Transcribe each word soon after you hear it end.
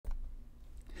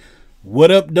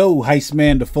What up, though? Heist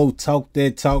man, the folk talk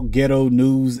that talk, ghetto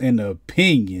news and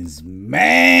opinions.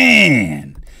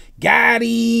 Man, got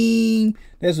him.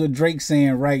 That's what Drake's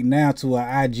saying right now to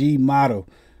our IG model.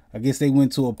 I guess they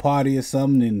went to a party or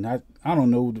something, and I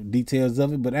don't know the details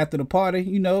of it, but after the party,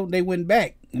 you know, they went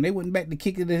back, and they went back to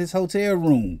kick it at his hotel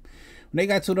room. When they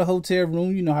got to the hotel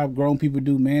room, you know how grown people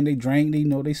do, man. They drank,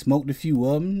 they smoked a few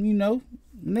of them, and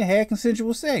they had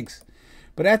consensual sex.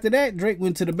 But after that, Drake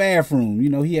went to the bathroom.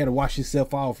 He had to wash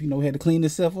himself off. Had to clean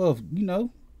himself up.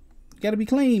 Got to be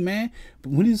clean, man.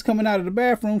 But when he was coming out of the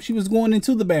bathroom, she was going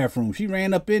into the bathroom. She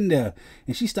ran up in there,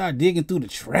 and she started digging through the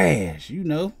trash,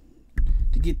 to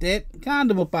get that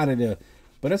condom up out of there.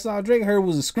 But that's all Drake heard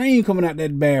was a scream coming out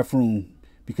that bathroom.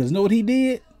 Because know what he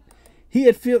did? He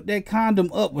had filled that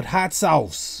condom up with hot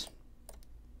sauce.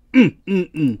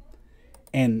 And,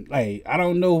 like, I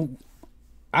don't know.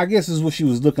 I guess this is what she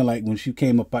was looking like when she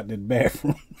came up out that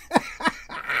bathroom.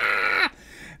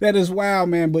 That is wild,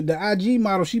 man. But the IG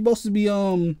model, she supposed to be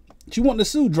she wanted to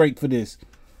sue Drake for this,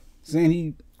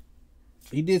 saying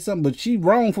he did something, but she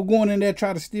wrong for going in there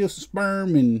try to steal some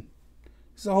sperm, and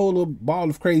it's a whole little ball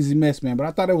of crazy mess, man. But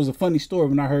I thought it was a funny story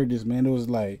when I heard this, man. It was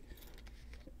like,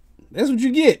 that's what you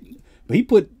get. But he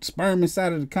put sperm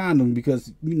inside of the condom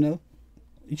because you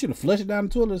should have flushed it down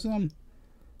the toilet or something.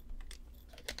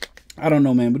 I don't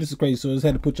know, man, but this is crazy, so I just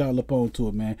had to put y'all up onto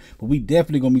it, man. But we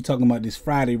definitely gonna be talking about this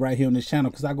Friday right here on this channel,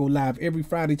 because I go live every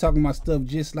Friday talking about stuff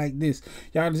just like this.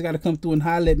 Y'all just gotta come through and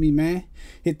holler at me, man.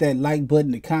 Hit that like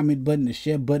button, the comment button, the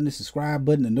share button, the subscribe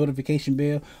button, the notification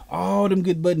bell, all them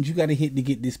good buttons you gotta hit to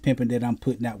get this pimping that I'm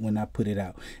putting out when I put it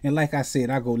out. And like I said,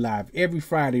 I go live every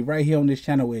Friday right here on this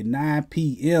channel at 9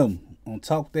 p.m. on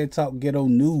Talk That Talk Ghetto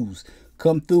News.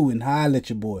 Come through and holler at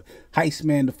your boy. Heist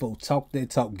man, the folk talk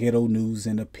that talk, ghetto news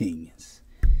and opinions.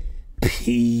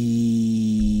 Peace.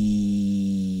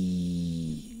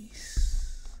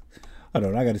 Hold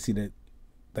on, I gotta see that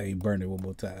thing burning one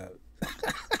more time.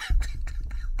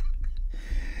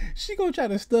 She gonna try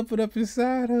to stuff it up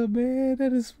inside her, man.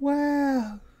 That is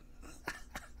wild.